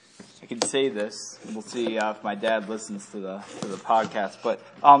can say this. We'll see if my dad listens to the podcast. But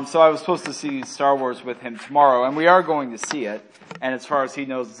so I was supposed to see Star Wars with him tomorrow, and we are going to see it. And as far as he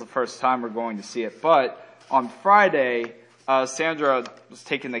knows, it's the first time we're going to see it. But on Friday, Sandra was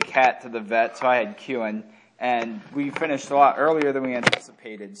taking the cat to the vet, so I had Kewen, and we finished a lot earlier than we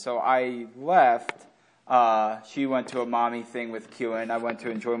anticipated. So I left. She went to a mommy thing with Kewen. I went to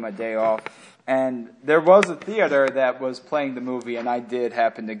enjoy my day off. And there was a theater that was playing the movie, and I did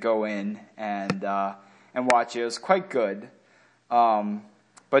happen to go in and watch it. It was quite good.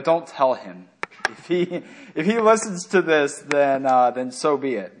 But don't tell him. If he listens to this, then so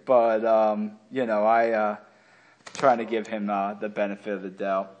be it. But I trying to give him the benefit of the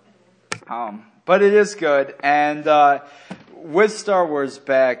doubt. But it is good, and with Star Wars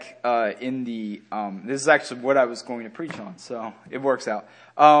back in the this is actually what I was going to preach on, so it works out.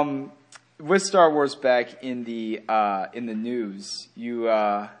 With Star Wars back in the news,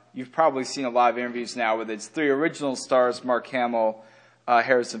 you've probably seen a lot of interviews now with its three original stars: Mark Hamill,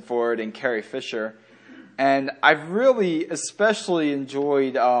 Harrison Ford, and Carrie Fisher. And I've really especially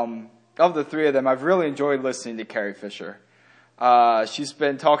enjoyed, of the three of them, I've really enjoyed listening to Carrie Fisher. She's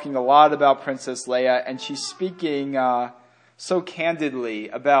been talking a lot about Princess Leia, and she's speaking so candidly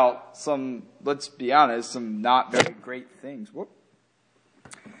about some, let's be honest, some not very great things.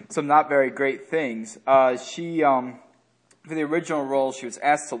 Some not very great things. She, for the original role, she was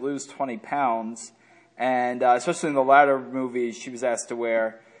asked to lose 20 pounds. And especially in the latter movies, she was asked to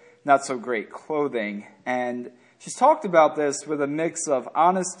wear not so great clothing. And she's talked about this with a mix of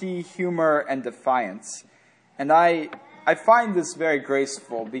honesty, humor, and defiance. And I find this very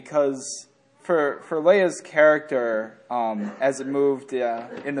graceful because for Leia's character, as it moved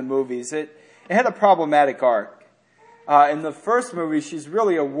in the movies, it had a problematic arc. In the first movie, she's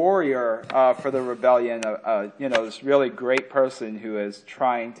really a warrior for the rebellion, this really great person who is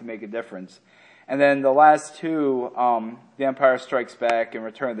trying to make a difference. And then the last two, The Empire Strikes Back and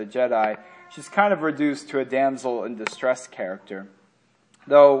Return of the Jedi, she's kind of reduced to a damsel in distress character.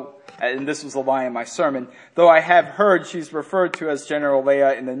 Though, and this was a line in my sermon, though I have heard she's referred to as General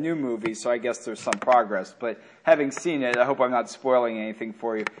Leia in the new movie, so I guess there's some progress. But having seen it, I hope I'm not spoiling anything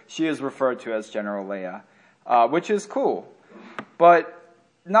for you. She is referred to as General Leia, which is cool. But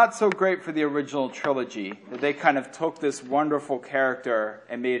not so great for the original trilogy. They kind of took this wonderful character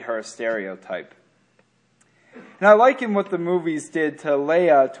and made her a stereotype. And I liken what the movies did to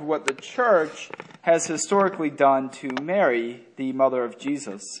Leia to what the church has historically done to Mary, the mother of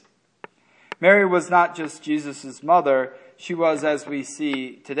Jesus. Mary was not just Jesus' mother, she was, as we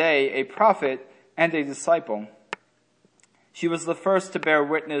see today, a prophet and a disciple. She was the first to bear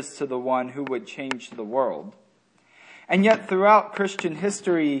witness to the one who would change the world. And yet, throughout Christian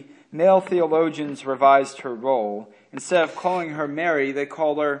history, male theologians revised her role. Instead of calling her Mary, they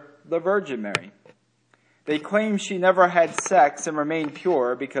called her the Virgin Mary. They claim she never had sex and remained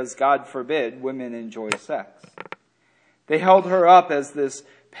pure because, God forbid, women enjoy sex. They held her up as this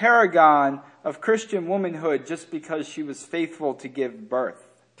paragon of Christian womanhood just because she was faithful to give birth.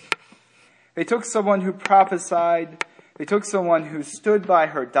 They took someone who prophesied. They took someone who stood by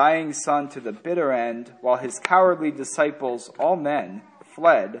her dying son to the bitter end while his cowardly disciples, all men,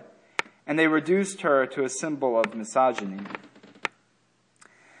 fled, and they reduced her to a symbol of misogyny.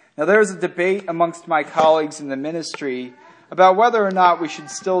 Now, there is a debate amongst my colleagues in the ministry about whether or not we should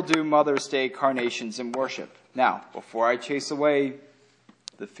still do Mother's Day carnations in worship. Now, before I chase away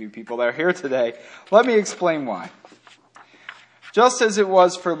the few people that are here today, let me explain why. Just as it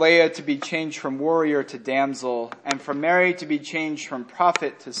was for Leia to be changed from warrior to damsel, and for Mary to be changed from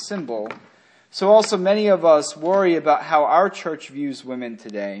prophet to symbol, so also many of us worry about how our church views women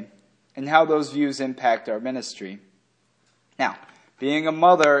today, and how those views impact our ministry. Now, being a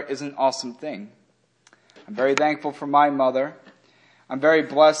mother is an awesome thing. I'm very thankful for my mother. I'm very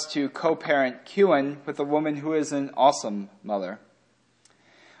blessed to co-parent Kewen with a woman who is an awesome mother.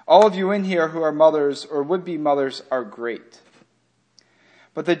 All of you in here who are mothers or would-be mothers are great.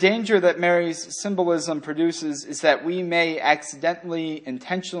 But the danger that Mary's symbolism produces is that we may accidentally,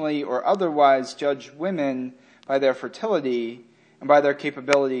 intentionally, or otherwise judge women by their fertility and by their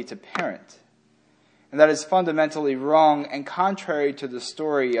capability to parent. And that is fundamentally wrong and contrary to the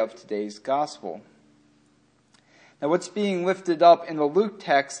story of today's gospel. Now, what's being lifted up in the Luke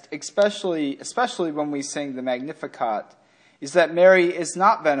text, especially when we sing the Magnificat, is that Mary is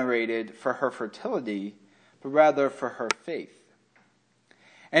not venerated for her fertility, but rather for her faith.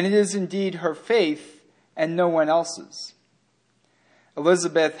 And it is indeed her faith and no one else's.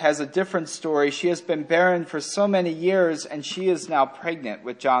 Elizabeth has a different story. She has been barren for so many years, and she is now pregnant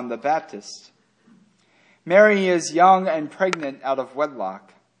with John the Baptist. Mary is young and pregnant out of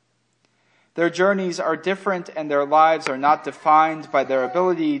wedlock. Their journeys are different and their lives are not defined by their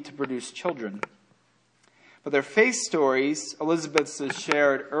ability to produce children. But their faith stories, Elizabeth's has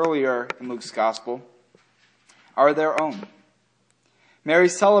shared earlier in Luke's Gospel, are their own. Mary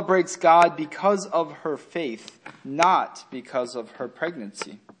celebrates God because of her faith, not because of her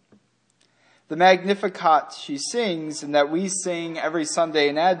pregnancy. The Magnificat she sings, and that we sing every Sunday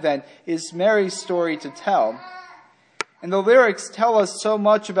in Advent, is Mary's story to tell. And the lyrics tell us so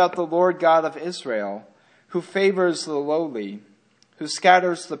much about the Lord God of Israel, who favors the lowly, who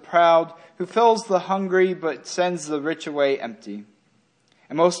scatters the proud, who fills the hungry but sends the rich away empty.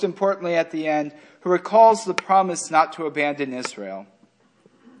 And most importantly at the end, who recalls the promise not to abandon Israel.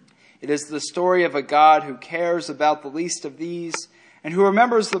 It is the story of a God who cares about the least of these and who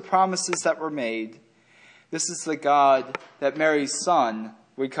remembers the promises that were made. This is the God that Mary's son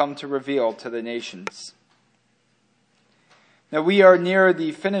would come to reveal to the nations. Now we are near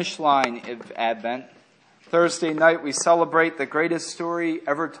the finish line of Advent. Thursday night we celebrate the greatest story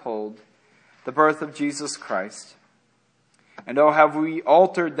ever told, the birth of Jesus Christ. And oh, have we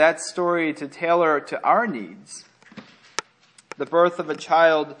altered that story to tailor it to our needs. The birth of a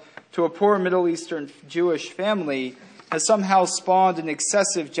child to a poor Middle Eastern Jewish family has somehow spawned an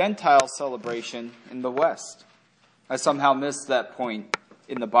excessive Gentile celebration in the West. I somehow missed that point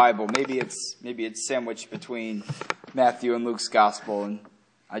in the Bible. Maybe it's sandwiched between Matthew and Luke's Gospel, and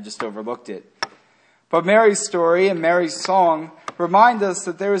I just overlooked it. But Mary's story and Mary's song remind us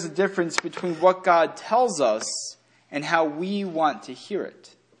that there is a difference between what God tells us and how we want to hear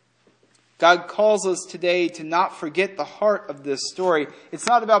it. God calls us today to not forget the heart of this story. It's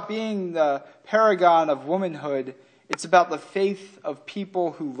not about being the paragon of womanhood. It's about the faith of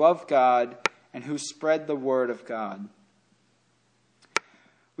people who love God and who spread the word of God.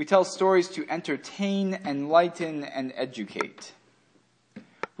 We tell stories to entertain, enlighten, and educate.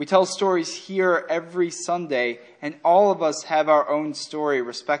 We tell stories here every Sunday, and all of us have our own story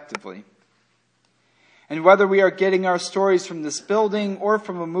respectively. And whether we are getting our stories from this building or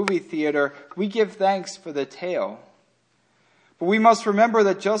from a movie theater, we give thanks for the tale. But we must remember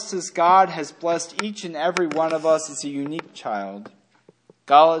that just as God has blessed each and every one of us as a unique child,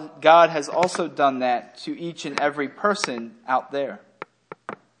 God has also done that to each and every person out there.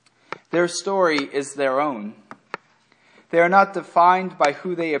 Their story is their own. They are not defined by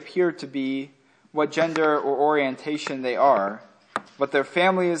who they appear to be, what gender or orientation they are, what their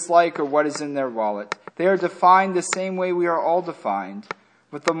family is like, or what is in their wallet. They are defined the same way we are all defined,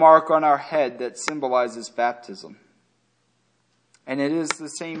 with the mark on our head that symbolizes baptism. And it is the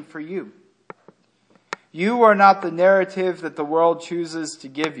same for you. You are not the narrative that the world chooses to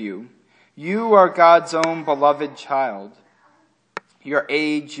give you. You are God's own beloved child. Your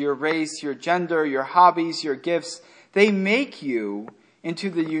age, your race, your gender, your hobbies, your gifts, they make you into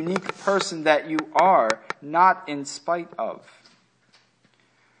the unique person that you are, not in spite of.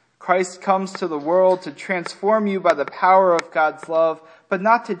 Christ comes to the world to transform you by the power of God's love, but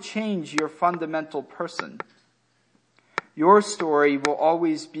not to change your fundamental person. Your story will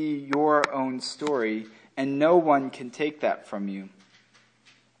always be your own story, and no one can take that from you.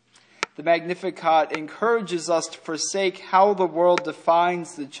 The Magnificat encourages us to forsake how the world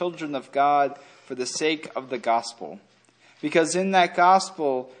defines the children of God for the sake of the gospel. Because in that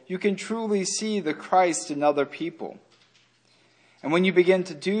gospel, you can truly see the Christ in other people. And when you begin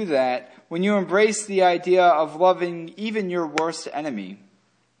to do that, when you embrace the idea of loving even your worst enemy,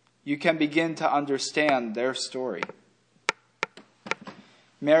 you can begin to understand their story.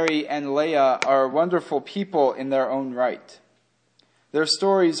 Mary and Leah are wonderful people in their own right. Their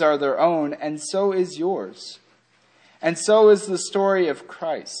stories are their own, and so is yours. And so is the story of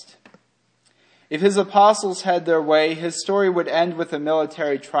Christ. If his apostles had their way, his story would end with a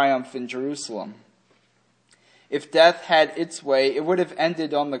military triumph in Jerusalem. If death had its way, it would have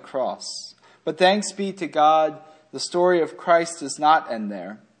ended on the cross. But thanks be to God, the story of Christ does not end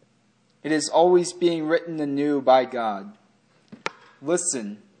there. It is always being written anew by God.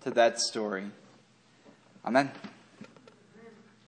 Listen to that story. Amen.